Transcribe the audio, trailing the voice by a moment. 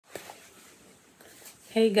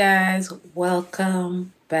Hey guys,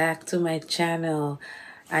 welcome back to my channel.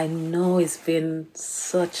 I know it's been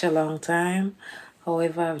such a long time.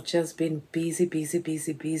 However, I've just been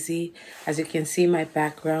busy. As you can see, my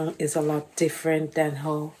background is a lot different than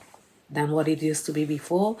what it used to be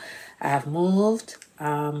before. I've moved.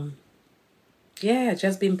 Yeah,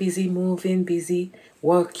 just been busy moving, busy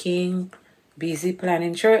working, busy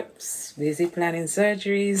planning trips, busy planning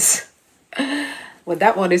surgeries. Well,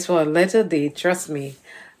 that one is for a later date, trust me.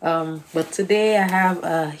 But today I have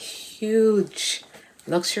a huge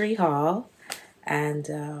luxury haul, and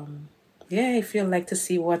yeah, if you'd like to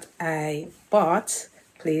see what I bought,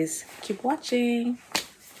 please keep watching.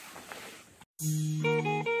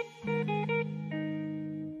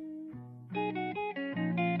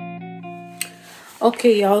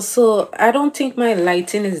 Okay, y'all, so I don't think my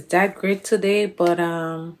lighting is that great today, but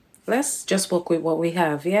let's just work with what we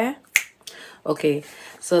have, yeah? Okay,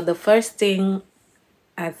 so the first thing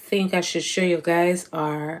I think I should show you guys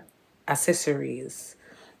are accessories.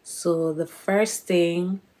 So the first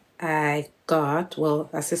thing I got,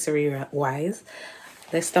 well, accessory wise,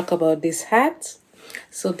 let's talk about this hat.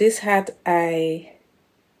 So this hat I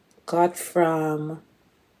got from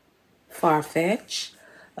Farfetch.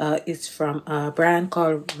 It's from a brand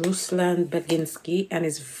called RUSLAN BAGINSKIY, and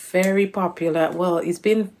it's very popular. Well, it's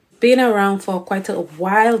been around for quite a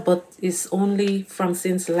while, but it's only from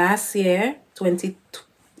since last year, let's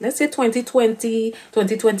say 2020,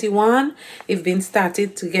 2021. It's been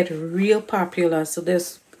started to get real popular. So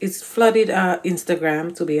it's flooded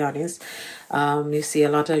Instagram, to be honest. You see a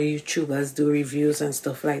lot of YouTubers do reviews and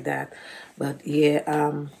stuff like that. But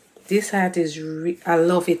yeah, this hat is I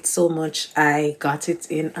love it so much. I got it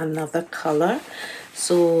in another color.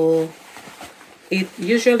 So it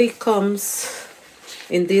usually comes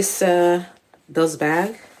in this dust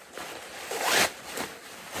bag,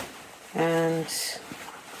 and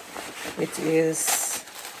it is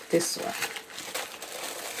this one,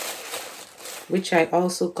 which I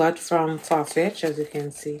also got from Farfetch, as you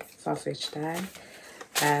can see, Farfetch tag.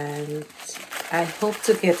 And I hope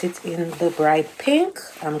to get it in the bright pink.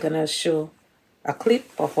 I'm gonna show a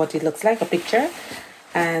clip of what it looks like, a picture.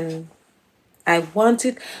 And I'm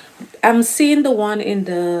seeing the one in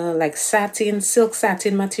the like satin, silk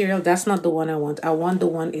satin material. That's not the one I want. I want the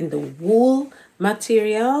one in the wool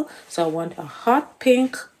material. So I want a hot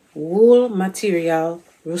pink wool material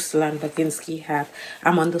Ruslan Baginski hat.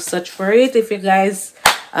 I'm on the search for it. If you guys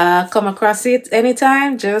come across it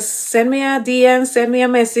anytime, just send me a DM, send me a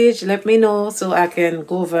message, let me know so I can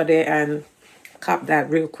go over there and cop that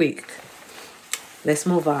real quick. Let's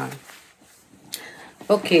move on.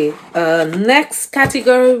 Okay, next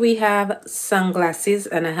category we have sunglasses,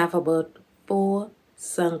 and I have about 4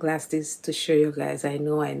 sunglasses to show you guys. I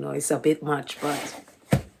know it's a bit much, but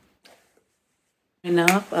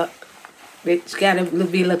enough. It's gotta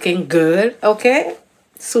be looking good, okay?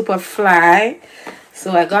 Super fly.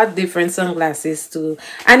 So I got different sunglasses too,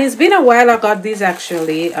 and it's been a while. I got these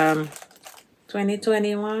actually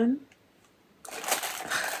 2021.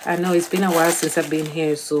 I know it's been a while since I've been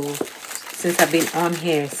here, so since I've been on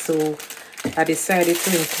here, so I decided to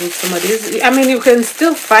include some of these. I mean, you can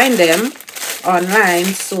still find them online,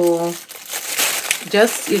 so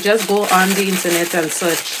you just go on the internet and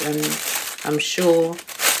search, and I'm sure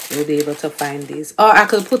you'll be able to find these. Or I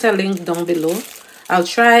could put a link down below. I'll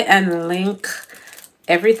try and link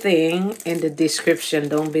everything in the description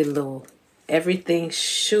down below. Everything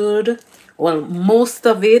should, well, most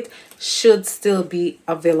of it should still be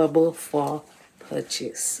available for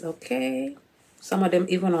purchase, okay? Some of them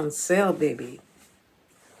even on sale, baby.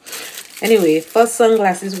 Anyway, first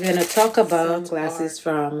sunglasses, we're gonna talk about sunglasses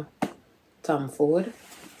from TOMFORD,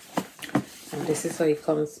 and this is how it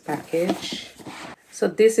comes packaged. So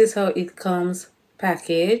this is how it comes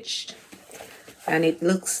packaged, and it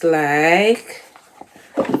looks like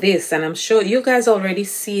this. And I'm sure you guys already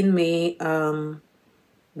seen me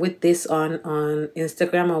with this on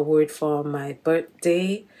Instagram. I wore it for my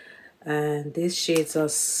birthday, and these shades are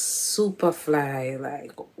super fly.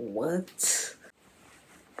 Like, what?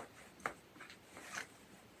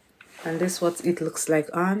 And this is what it looks like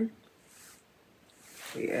on.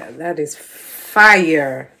 Yeah, that is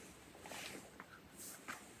fire.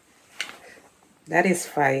 That is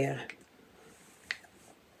fire.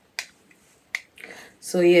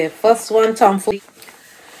 So yeah, first one, TOMFORD.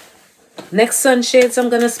 Next sunshades I'm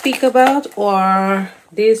gonna speak about are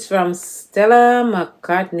these from Stella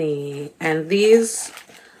McCartney, and these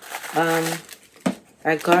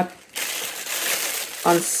I got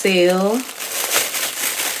on sale.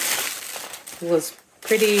 It was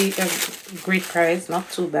pretty great price, not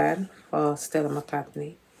too bad for Stella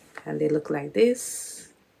McCartney. and they look like this.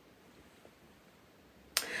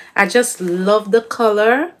 I just love the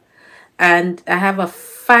color, and I have a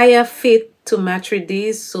fire fit to match with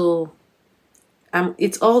these, so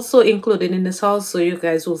it's also included in this haul, so you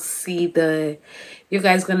guys will see you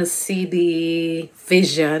guys gonna see the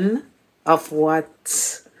vision of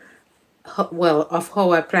what, well, of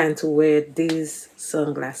how I plan to wear these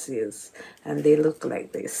sunglasses, and they look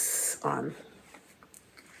like this on.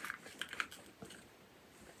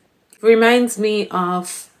 Reminds me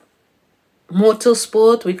of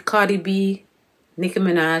Motorsport with Cardi B, Nicki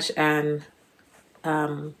Minaj, and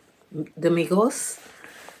the Migos.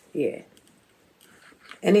 Yeah.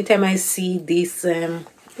 Anytime I see these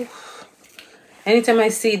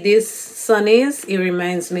sunnies, it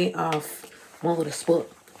reminds me of Motorsport.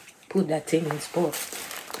 Put that thing in sport.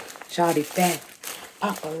 Shawty back.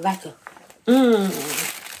 Pop a like a.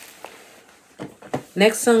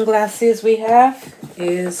 Next sunglasses we have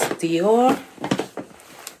is Dior.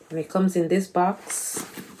 And it comes in this box.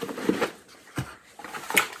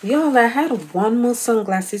 Y'all, I had one more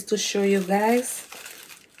sunglasses to show you guys.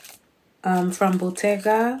 From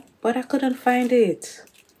Bottega, but I couldn't find it.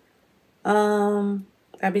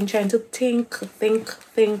 I've been trying to think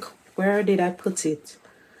where did I put it,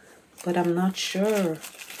 but I'm not sure.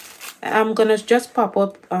 I'm gonna just pop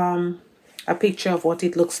up a picture of what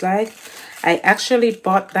it looks like. I actually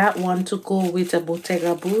bought that one to go with the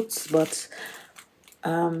Bottega boots, but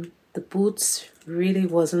the boots really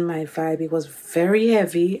wasn't my vibe. It was very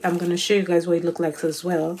heavy. I'm gonna show you guys what it looked like as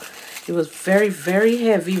well. It was very, very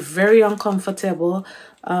heavy, very uncomfortable.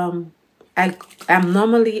 I'm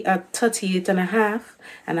normally at 38.5,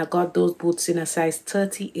 and I got those boots in a size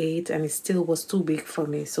 38, and it still was too big for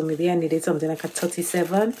me. So maybe I needed something like a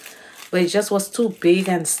 37, but it just was too big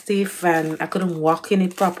and stiff, and I couldn't walk in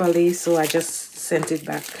it properly, so I just sent it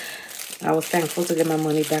back. I was thankful to get my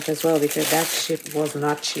money back as well, because that shit was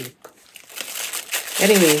not cheap.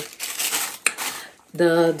 Anyway,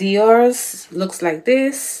 the Dior's looks like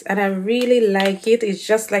this, and I really like it. It's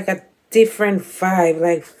just like a different vibe,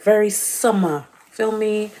 like very summer. Feel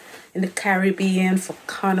me? In the Caribbean for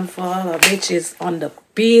carnival, or bitches on the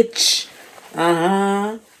beach.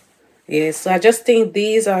 Yeah, so I just think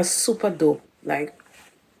these are super dope. Like,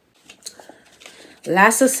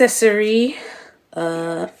 last accessory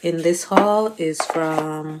in this haul is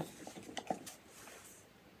from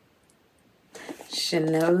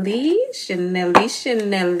Chanel-y,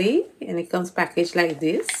 and it comes packaged like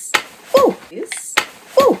this. Ooh,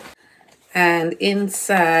 ooh. And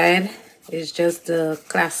inside is just the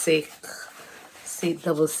classic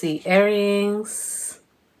double C earrings.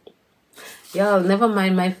 Y'all, never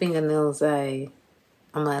mind my fingernails. I'm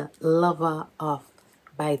a lover of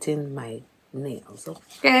biting my nails.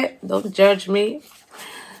 Okay, don't judge me.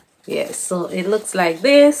 Yeah, so it looks like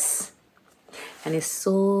this. And it's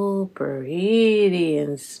so pretty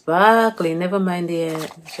and sparkly. Never mind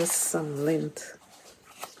just some lint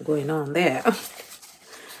going on there.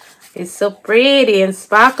 It's so pretty and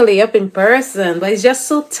sparkly up in person, but it's just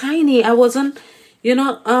so tiny. I wasn't, you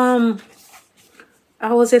know,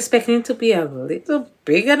 I was expecting it to be a little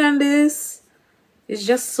bigger than this. It's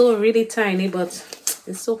just so really tiny, but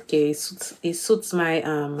it's okay. It suits my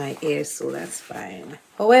my ear, so that's fine.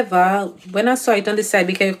 However, when I saw it on the side,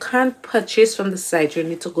 because you can't purchase from the site, you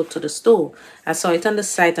need to go to the store. I saw it on the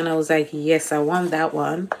site and I was like, yes, I want that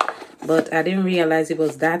one. But I didn't realize it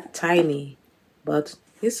was that tiny. But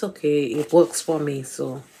it's okay. It works for me.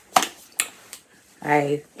 So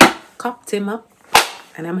I copped him up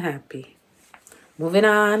and I'm happy. Moving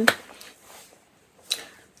on.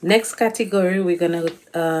 Next category we're going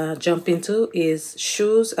to jump into is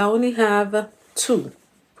shoes. I only have 2.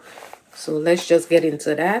 So let's just get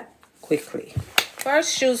into that quickly.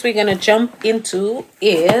 First shoes we're going to jump into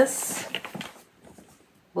is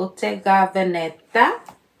Bottega Veneta.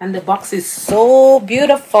 And the box is so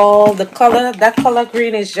beautiful. The color, that color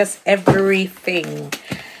green is just everything.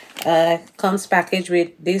 Comes packaged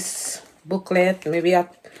with this booklet, maybe a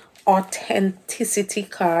authenticity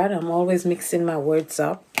card. I'm always mixing my words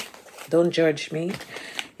up. Don't judge me.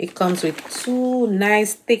 It comes with 2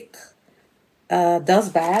 nice thick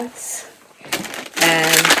dust bags.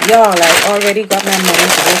 And y'all, I already got my money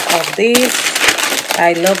for both of these.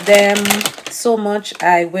 I love them so much.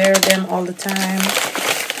 I wear them all the time.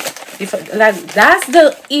 That's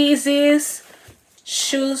the easiest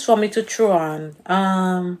shoes for me to throw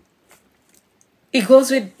on. It goes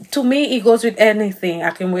with, to me, it goes with anything. I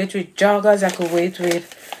can wear it with joggers. I could wear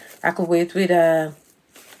it with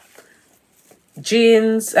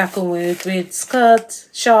jeans. I could wear it with skirts,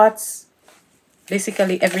 shorts,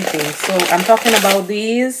 basically everything. So I'm talking about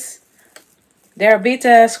these. They're a bit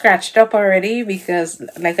scratched up already because,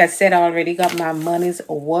 like I said, I already got my money's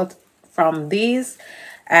worth from these.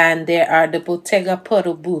 And there are the Bottega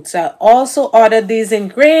Puddle boots. I also ordered these in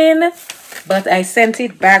green, but I sent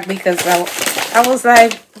it back because I was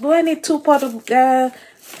like, do I need two puddle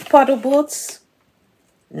boots?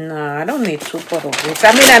 No, I don't need two puddle boots.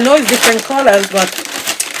 I mean, I know it's different colors, but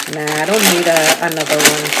nah, I don't need another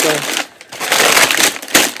one. So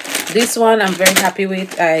this one I'm very happy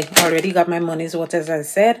with. I already got my money's worth, as I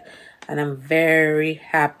said, and I'm very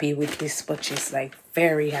happy with this purchase. Like,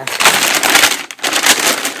 very happy.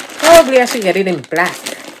 Probably I should get it in black,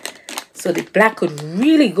 so the black could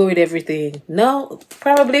really go with everything. No,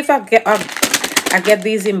 probably if I get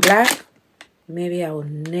these in black, maybe I will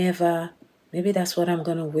never. Maybe that's what I'm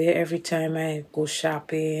gonna wear every time I go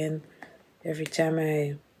shopping. Every time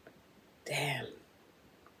I. Damn.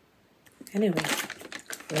 Anyway,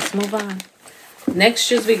 let's move on. Next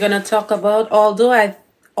shoes we're gonna talk about, although I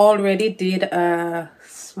already did a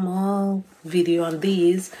small video on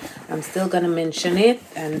these, I'm still gonna mention it,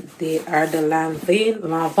 and they are the LANVIN.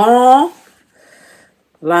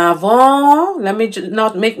 Let me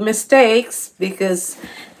not make mistakes, because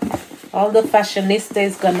all the fashionista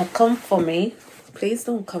is gonna come for me. Please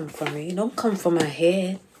don't come for me. Don't come for my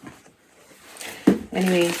head.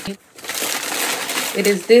 Anyway, it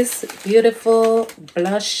is this beautiful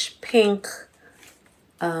blush pink.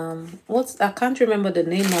 I can't remember the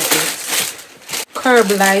name of it.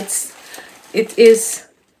 Curb Lights. It is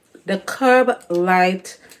the Curb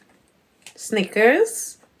Light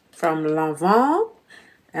sneakers from LANVIN,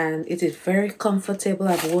 and it is very comfortable.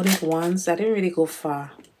 I've worn it once. I didn't really go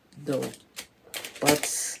far though,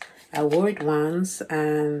 but I wore it once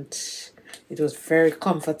and it was very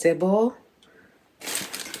comfortable.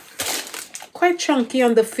 Quite chunky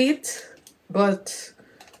on the feet, but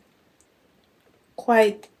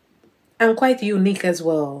quite unique as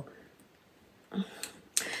well.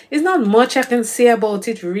 It's not much I can say about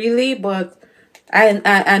it really, but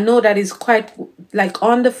I know that it's quite, like,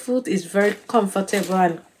 on the foot is very comfortable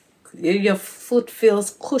and your foot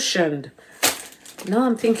feels cushioned. Now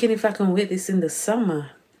I'm thinking if I can wear this in the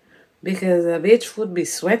summer, because a bitch would be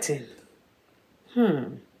sweating.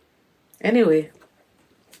 Anyway,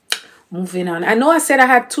 moving on. I know I said I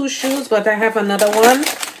had two shoes, but I have another one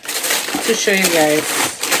to show you guys.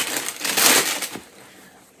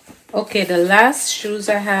 Okay, the last shoes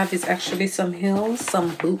I have is actually some heels,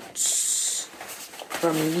 some boots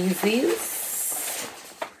from YEEZY.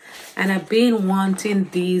 And I've been wanting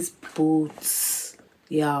these boots,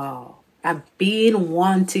 y'all. I've been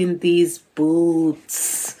wanting these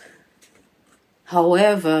boots.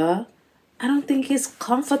 However, I don't think it's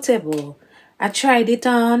comfortable. I tried it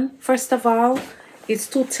on. First of all, it's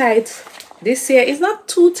too tight. This here is not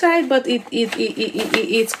too tight, but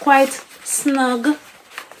it's quite snug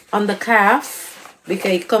on the calf,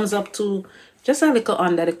 because it comes up to just a little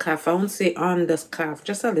under the calf. I won't say on the calf,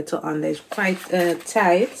 just a little under. It's quite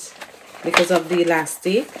tight because of the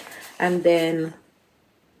elastic. And then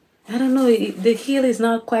I don't know, the heel is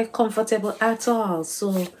not quite comfortable at all,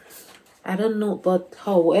 so I don't know. But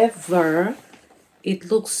however,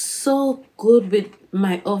 it looks so good with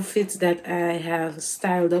my outfits that I have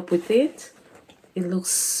styled up with it. It looks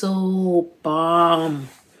so bomb.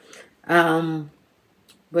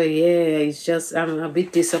 But yeah, it's just, I'm a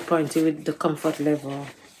bit disappointed with the comfort level.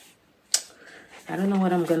 I don't know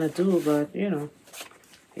what I'm gonna do, but you know,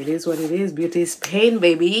 it is what it is. Beauty is pain,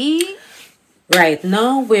 baby. Right,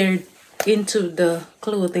 now we're into the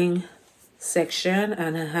clothing section,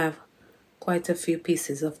 and I have quite a few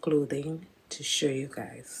pieces of clothing to show you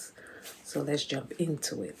guys. So let's jump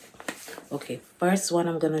into it. Okay, first one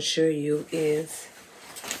I'm gonna show you is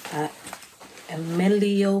a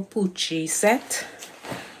Emilio Pucci set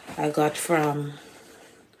I got from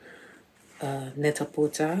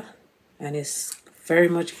Net-a-Porter, and it's very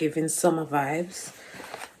much giving summer vibes.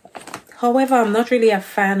 However, I'm not really a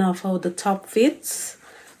fan of how the top fits,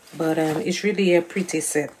 but it's really a pretty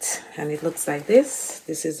set, and it looks like this.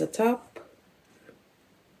 This is the top,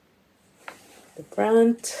 the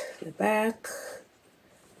front, the back.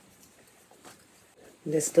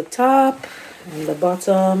 This is the top, and the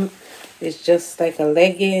bottom is just like a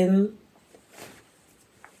legging.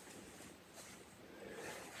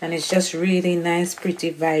 And it's just really nice, pretty,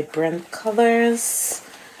 vibrant colors.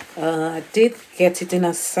 I did get it in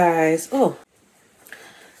a size. Oh,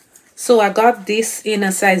 so I got this in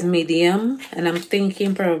a size medium, and I'm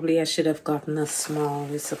thinking probably I should have gotten a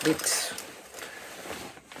small. It's a bit,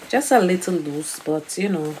 just a little loose, but you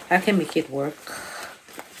know, I can make it work.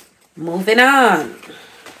 Moving on.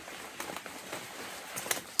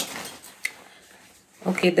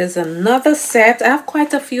 Okay, there's another set. I have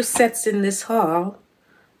quite a few sets in this haul.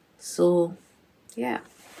 So, yeah.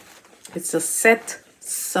 It's a set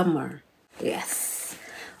summer. Yes.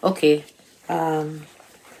 Okay.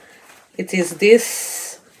 It is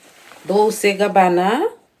this Dolce Gabbana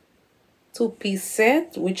two-piece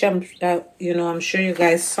set, which I'm sure you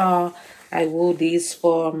guys saw. I wore these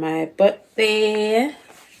for my birthday.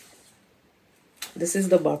 This is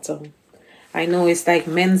the bottom. I know it's like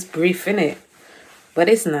men's brief in it, but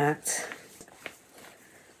it's not.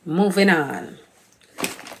 Moving on.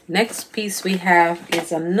 Next piece we have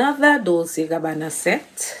is another Dolce Gabbana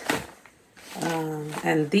set.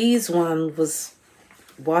 And these one was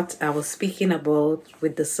what I was speaking about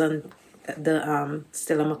with the Stella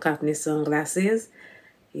McCartney sunglasses.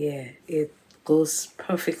 Yeah, it goes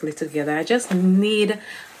perfectly together. I just need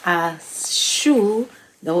a shoe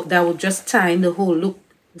that will just tie in the whole look.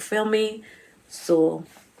 You feel me? So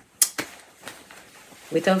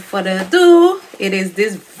without further ado, it is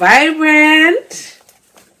this vibrant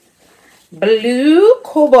blue,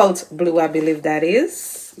 cobalt blue, I believe that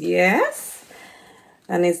is. Yes.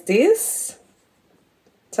 And it's this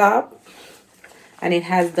top, and it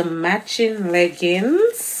has the matching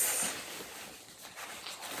leggings.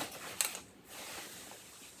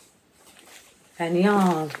 And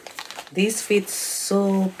y'all, these fit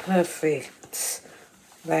so perfect.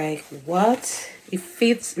 Like, what? It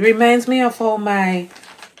fits, reminds me of all my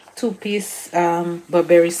two-piece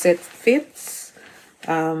Burberry set fits.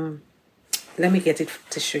 Let me get it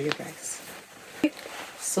to show you guys.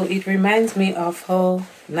 So it reminds me of how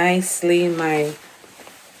nicely my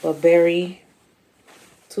Burberry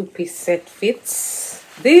two-piece set fits.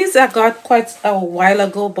 These I got quite a while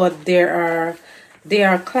ago, but they are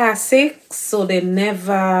classic, so they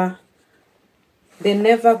never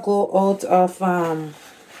go out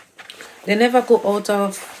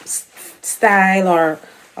of style or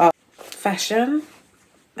fashion.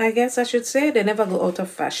 I guess I should say they never go out of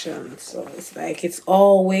fashion. So it's like it's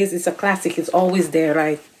a classic. It's always there,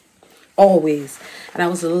 like always. And I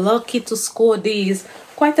was lucky to score these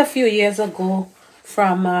quite a few years ago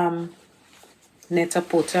from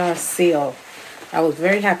Net-a-Porter sale. I was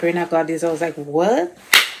very happy when I got these. I was like, what?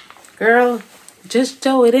 Girl, just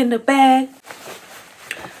throw it in the bag.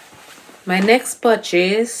 My next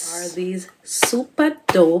purchase are these super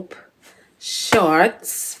dope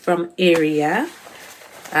shorts from Area.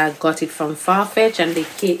 I got it from Farfetch, and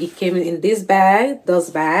it came in this bag,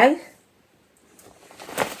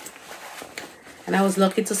 and I was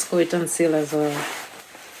lucky to score it on sale as well.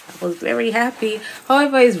 I was very happy.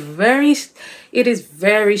 However, it is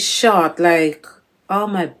very short. Like, all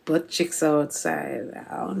my butt cheeks are outside.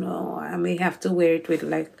 I don't know. I may have to wear it with,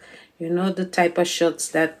 like, you know, the type of shorts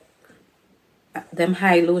that them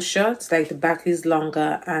high-low shorts, like the back is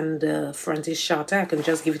longer and the front is shorter. I can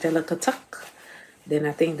just give it a little tuck. Then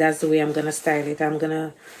I think that's the way I'm gonna style it. I'm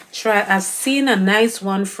gonna try. I've seen a nice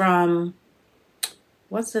one from,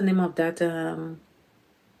 what's the name of that?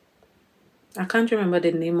 I can't remember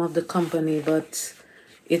the name of the company, but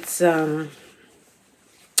it's I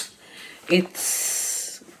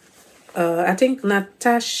think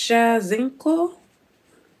Natasha Zinko.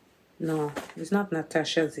 No, it's not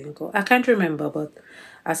Natasha Zinko. I can't remember, but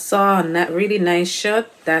I saw a really nice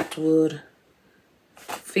shirt that would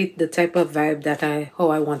fit the type of vibe that how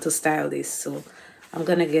I want to style this. So I'm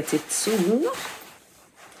gonna get it soon,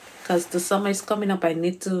 because the summer is coming up. I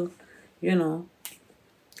need to, you know,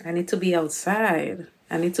 I need to be outside.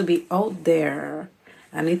 I need to be out there.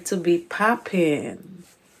 I need to be popping.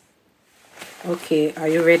 Okay, are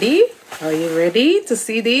you ready? Are you ready to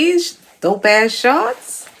see these dope ass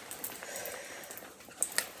shorts?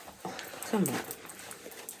 Come on.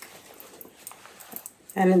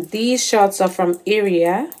 And these shorts are from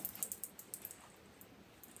Area.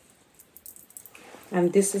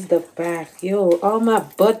 And this is the back. Yo, all my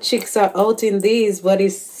butt cheeks are out in these, but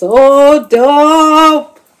it's so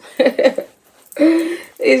dope.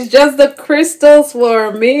 It's just the crystals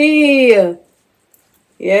for me.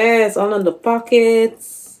 Yes, all in the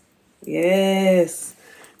pockets. Yes.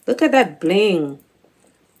 Look at that bling.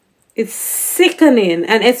 It's sickening.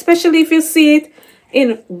 And especially if you see it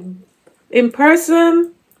in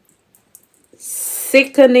person.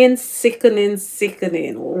 Sickening, sickening,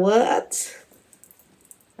 sickening. What?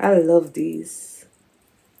 I love these.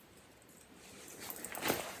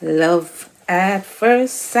 Love at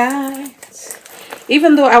first sight.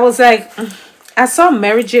 Even though I was like, I saw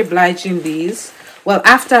Mary J. Blige in these. Well,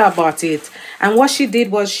 after I bought it. And what she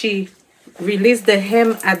did was she released the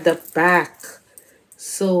hem at the back.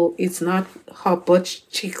 So it's not, her butt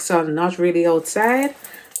cheeks are not really outside.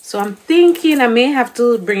 So I'm thinking I may have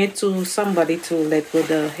to bring it to somebody to let go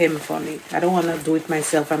the hem for me. I don't want to do it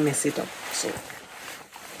myself and mess it up. So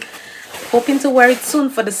hoping to wear it soon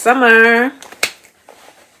for the summer.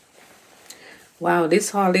 Wow, this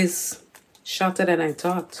haul is shorter than I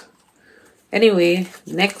thought. Anyway,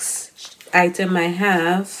 next item I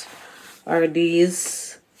have are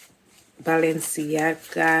these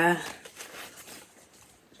Balenciaga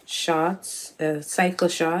shorts, cycle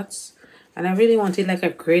shorts. And I really wanted like a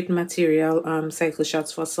great material cycle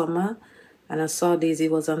shorts for summer. And I saw these, it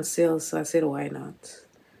was on sale, so I said, why not?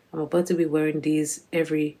 I'm about to be wearing these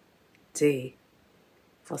every day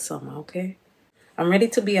for summer, okay? I'm ready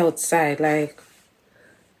to be outside, like,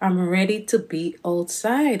 I'm ready to be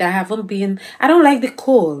outside. I don't like the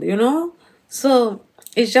cold, you know? So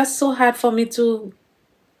it's just so hard for me to,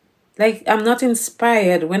 like, I'm not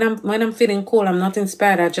inspired. When I'm feeling cold, I'm not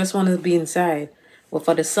inspired. I just want to be inside. But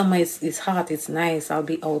for the summer, it's hot, it's nice. I'll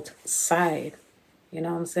be outside. You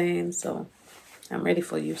know what I'm saying? So I'm ready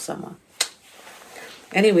for you, summer.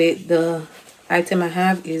 Anyway, the item I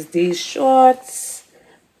have is these shorts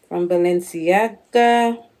from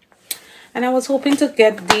Balenciaga. And I was hoping to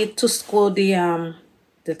get the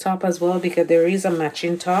top as well, because there is a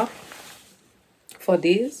matching top for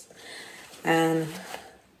these. And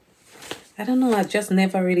I don't know, I just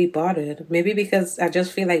never really bothered. Maybe because I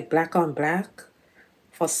just feel like black on black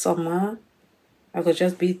for summer. I could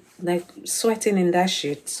just be like sweating in that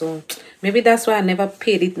shit. So maybe that's why I never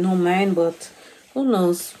paid it no mind, but who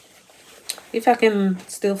knows? If I can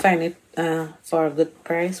still find it for a good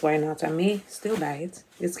price, why not? I may still buy it.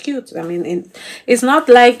 It's cute. I mean, it's not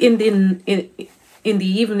like in the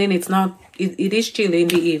evening. It's not. It is chilly in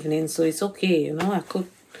the evening, so it's okay. You know, I could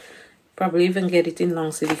probably even get it in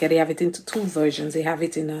long sleeve because they have it into two versions. They have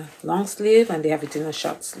it in a long sleeve and they have it in a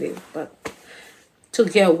short sleeve. But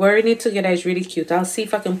wearing it together is really cute. I'll see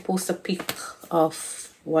if I can post a pic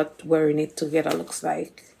of what wearing it together looks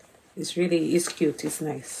like. It's cute. It's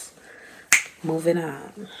nice. Moving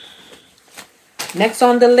on. Next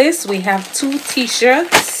on the list, we have two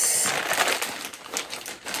t-shirts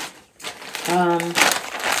from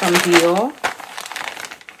Dior,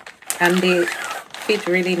 and they fit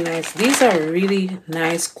really nice. These are really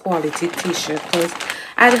nice quality t-shirt, because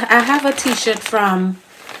I have a t-shirt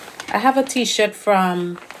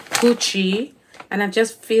from Gucci, and I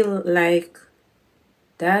just feel like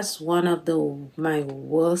that's one of my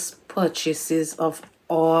worst purchases of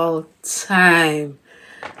all time.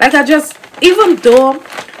 Like, even though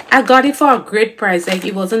I got it for a great price, like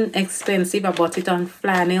it wasn't expensive. I bought it on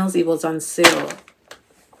Flannels. It was on sale.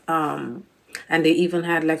 And they even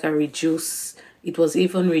had like a reduce. It was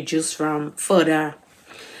even reduced from further.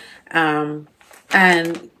 And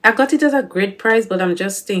I got it at a great price, but I'm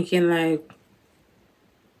just thinking, like,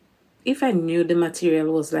 if I knew the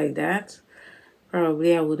material was like that,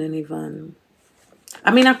 probably I wouldn't even.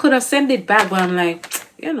 I mean, I could have sent it back, but I'm like,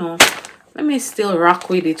 you know, let me still rock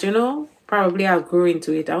with it, you know. Probably I'll grow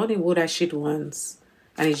into it. I only wore that shit once,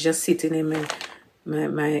 and it's just sitting in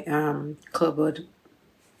my cupboard.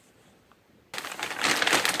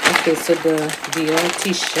 Okay, so the Dior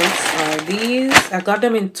t-shirts are these. I got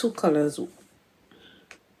them in two colors.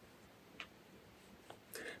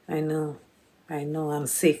 I know, I'm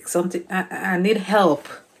sick. I need help.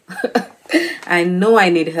 I know I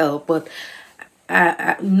need help, but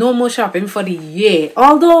no more shopping for the year.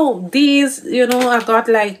 Although these, you know, I got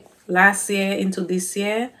like last year into this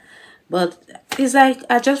year, but it's like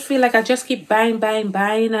I just feel like I just keep buying,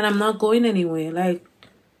 and I'm not going anywhere. Like,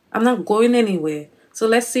 I'm not going anywhere. So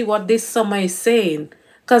let's see what this summer is saying,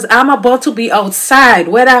 because I'm about to be outside.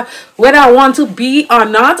 Whether I want to be or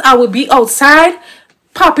not, I will be outside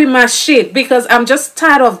popping my shit, because I'm just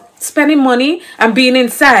tired of spending money and being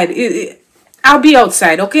inside. I'll be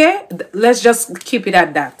outside, okay? Let's just keep it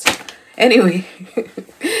at that. Anyway,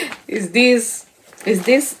 is this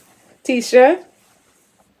t-shirt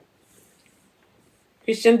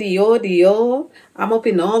Christian Dior? I'm up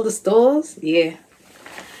in all the stores. Yeah,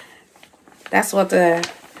 that's what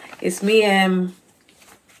it's me and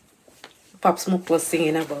Pop Smoke was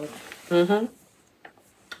singing about.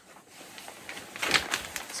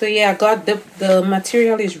 So yeah, I got the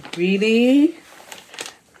material is really.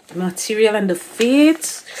 Material and the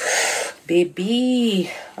fit,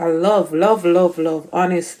 baby, I love.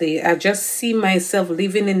 Honestly, I just see myself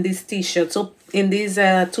living in this t-shirt. So in these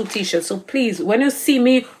two t-shirts. So please, when you see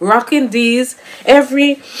me rocking these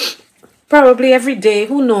probably every day,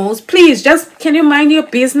 who knows, please just, can you mind your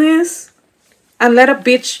business and let a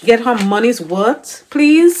bitch get her money's worth,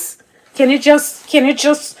 please? Can you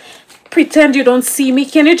just pretend you don't see me?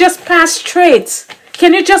 Can you just pass straight?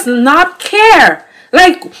 Can you just not care?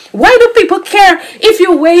 Like, why do people care if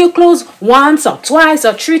you wear your clothes once or twice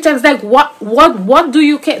or three times? Like, what do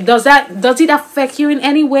you care? Does it affect you in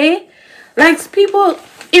any way? Like, people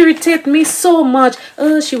irritate me so much.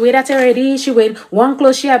 Oh, she wear that already. She wear one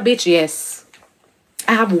clothes. She a bitch. Yes,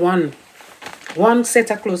 I have one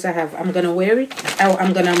set of clothes. I'm gonna wear it.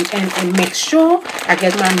 I'm gonna and make sure I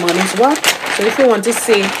get my money's worth. So if you want to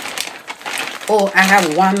say, oh, I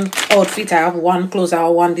have one outfit, I have one clothes, I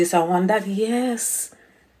want this, I want that. Yes.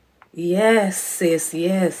 Yes, sis,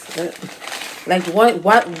 yes. Like,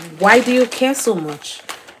 why do you care so much?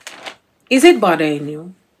 Is it bothering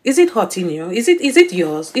you? Is it hurting you? Is it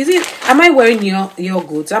yours? Am I wearing your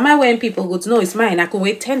goods? Am I wearing people goods? No, it's mine. I could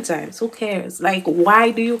wear 10 times. Who cares? Like,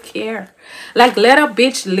 why do you care? Like, let a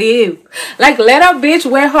bitch live. Like, let a bitch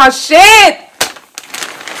wear her shit.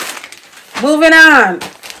 Moving on.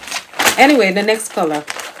 Anyway, the next color.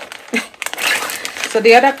 So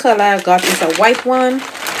the other color I got is a white one.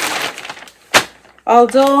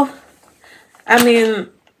 Although, I mean,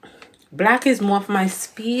 black is more of my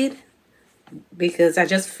speed because I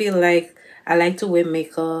just feel like I like to wear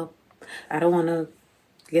makeup. I don't want to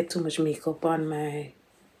get too much makeup on my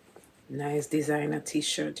nice designer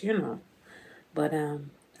t-shirt, you know. But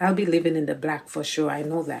I'll be living in the black for sure. I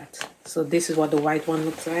know that. So this is what the white one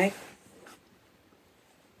looks like.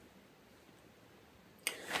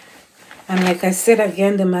 And like I said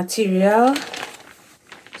again, the material,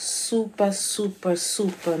 super, super,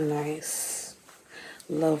 super nice.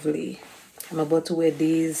 Lovely. I'm about to wear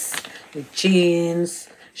these with jeans,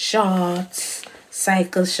 shorts,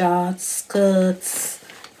 cycle shorts, skirts,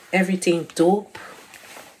 everything dope.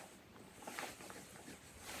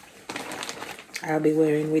 I'll be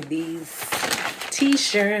wearing with these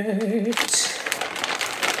t-shirts.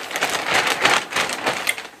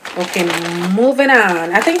 Okay, moving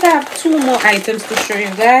on. I think I have two more items to show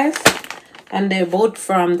you guys, and they're both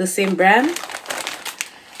from the same brand.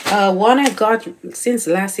 One I got since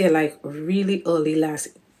last year, like really early last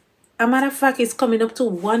year. As a matter of fact, it's coming up to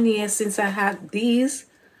 1 year since I had these,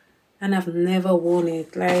 and I've never worn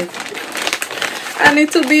it. Like, I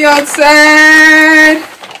need to be outside.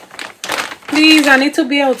 Please, I need to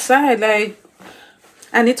be outside. Like,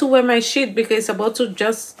 I need to wear my shit because it's about to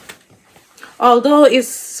just... Although it's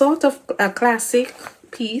sort of a classic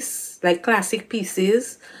piece, like classic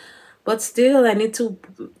pieces, but still I need to,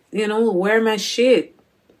 you know, wear my shit.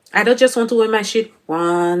 I don't just want to wear my shit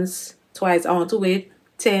once, twice. I want to wear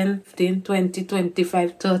 10, 15, 20,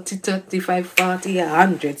 25, 30, 35, 40,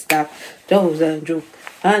 100 stuff,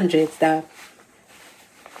 100 stuff.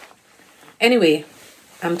 Anyway,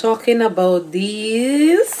 I'm talking about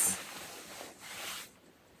these.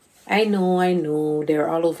 I know, they're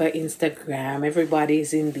all over Instagram.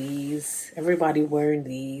 Everybody's in these. Everybody wearing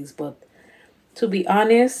these. But to be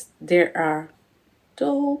honest, they are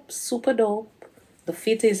dope, super dope. The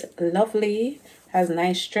fit is lovely, has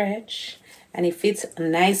nice stretch, and it fits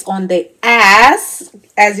nice on the ass.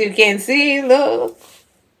 As you can see, look.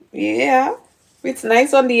 Yeah, it's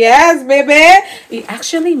nice on the ass, baby. It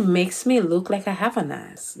actually makes me look like I have an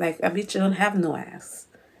ass. Like, a bitch don't have no ass.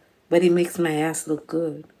 But it makes my ass look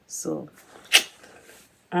good. So,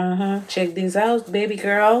 check these out, baby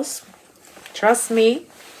girls. Trust me,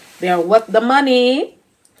 they are worth the money.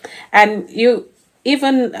 And you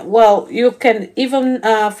even, well, you can even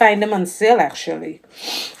find them on sale, actually.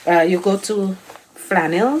 You go to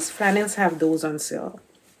Flannels. Flannels have those on sale.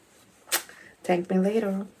 Thank me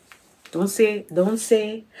later. Don't say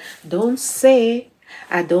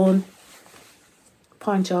I don't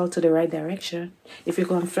point y'all to the right direction. If you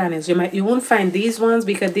go on Flannels, you won't find these ones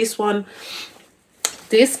because this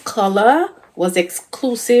color was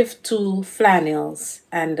exclusive to Flannels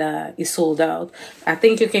and it sold out. I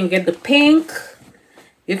think you can get the pink.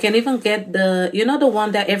 You can even get the, you know, the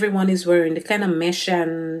one that everyone is wearing, the kind of mesh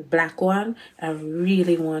and black one. I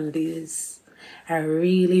really want this. I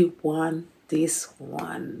really want this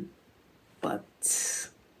one, but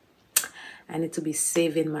I need to be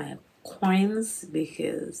saving my coins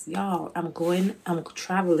because y'all, I'm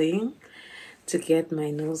traveling to get my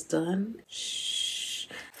nails done. Shh.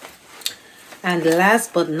 And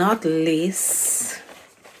last but not least,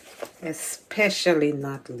 especially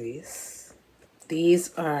not least,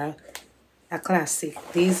 these are a classic.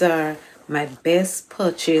 These are my best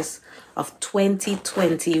purchase of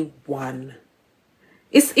 2021.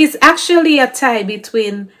 It's actually a tie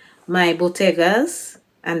between my Bottegas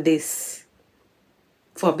and this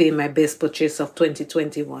for being my best purchase of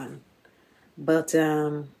 2021. But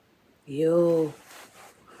yo,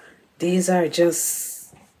 these are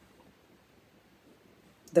just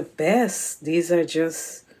the best. These are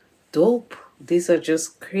just dope. These are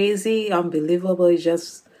just crazy, unbelievable. It's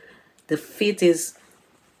just, the fit is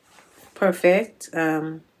perfect.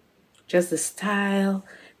 Just the style.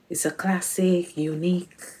 It's a classic,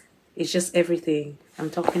 unique. It's just everything. I'm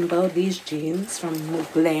talking about these jeans from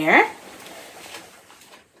Mugler.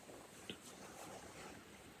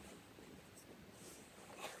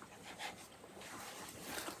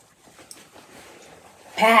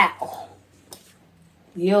 Pow!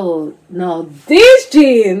 Yo, no, these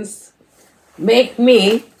jeans make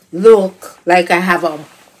me look like I have a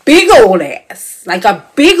big old ass, like a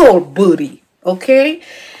big old booty, okay?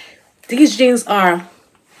 These jeans are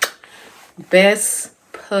best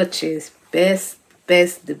purchase,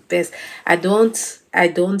 the best. I don't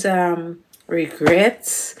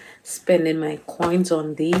regret spending my coins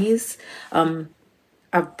on these.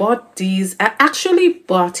 I bought these. I actually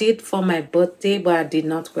bought it for my birthday, but I did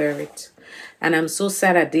not wear it. And I'm so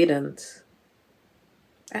sad I didn't.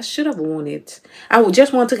 I should have worn it. I would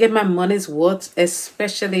just want to get my money's worth,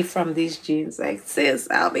 especially from these jeans. Like, sis,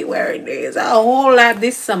 I'll be wearing these a whole lot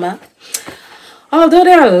this summer. Although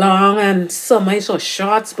they're long and summer is for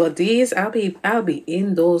shorts, but these I'll be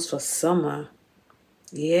in those for summer.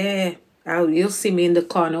 Yeah. You'll see me in the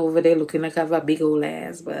corner over there looking like I have a big old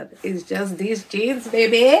ass, but it's just these jeans,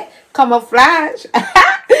 baby. Camouflage.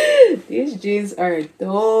 These jeans are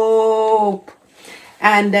dope.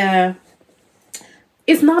 And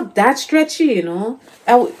it's not that stretchy, you know.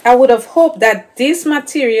 I would have hoped that this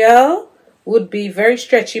material would be very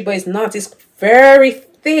stretchy, but it's not. It's very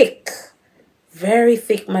thick. Very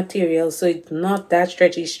thick material, so it's not that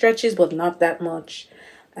stretchy. It stretches, but not that much.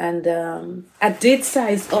 And I did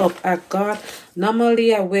size up.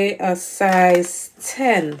 Normally I wear a size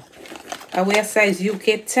 10. I wear size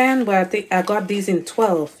UK 10, but I think I got these in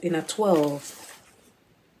 12, in a 12.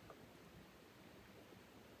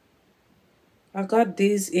 I got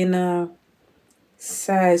these in a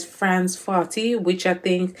size France 40, which I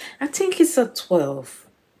think it's a 12.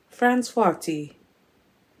 France 40.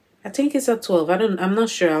 I think it's a 12. I'm not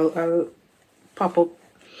sure. I'll pop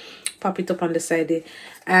it up on the side there.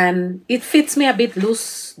 And it fits me a bit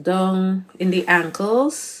loose down in the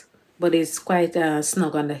ankles, but it's quite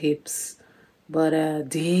snug on the hips.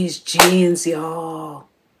 But these jeans, y'all,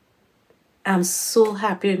 I'm so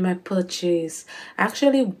happy with my purchase. I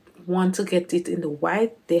actually want to get it in the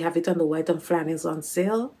white. They have it on the white, and flannels on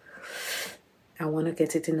sale. I want to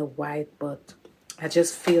get it in the white, but I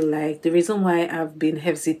just feel like the reason why I've been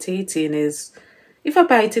hesitating is if I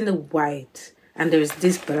buy it in the white and there's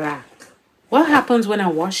this black, what happens when I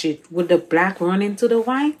wash it? Would the black run into the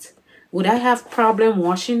white? Would I have problem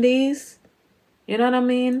washing these? You know what I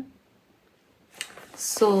mean?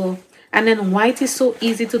 So, and then white is so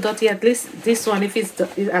easy to dirty. At least this one, if it's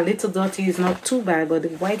a little dirty, is not too bad. But the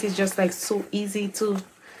white is just like so easy to,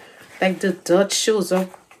 like the dirt shows up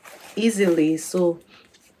easily. So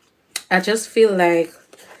I just feel like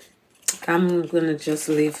I'm gonna just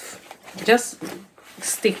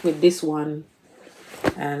stick with this one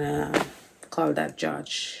and call that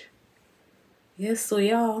judge. Yes, so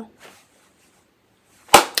y'all,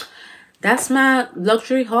 that's my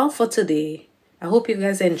luxury haul for today. I hope you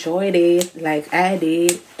guys enjoyed it like I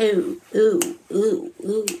did. Ooh.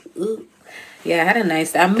 Yeah, I had a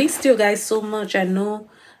nice day. I missed you guys so much. I know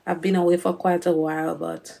I've been away for quite a while,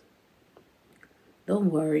 but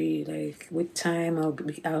don't worry, like with time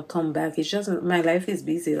I'll come back. It's just my life is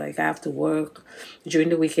busy. Like I have to work during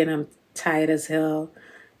the weekend. I'm tired as hell.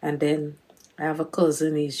 And then I have a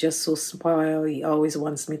cousin. He's just so spoiled. He always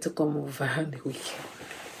wants me to come over on the weekend.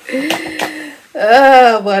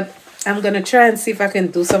 But I'm gonna try and see if I can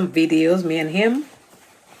do some videos, me and him.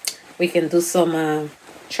 We can do some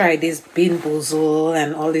try this bean boozle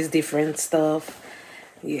and all this different stuff.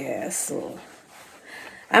 Yeah, so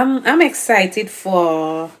I'm excited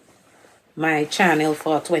for my channel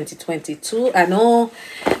for 2022. I know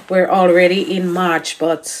we're already in March,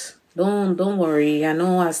 but don't worry. I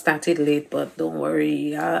know I started late, but don't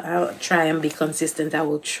worry. I'll try and be consistent. I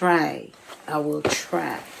will try.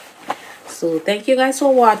 So thank you guys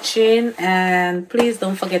for watching, and please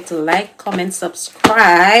don't forget to like, comment,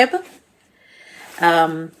 subscribe.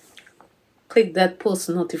 Click that post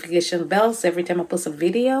notification bell so every time I post a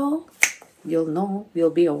video, you'll know, you'll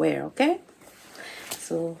be aware. Okay,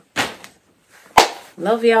 so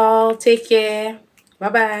love y'all, take care, bye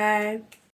bye.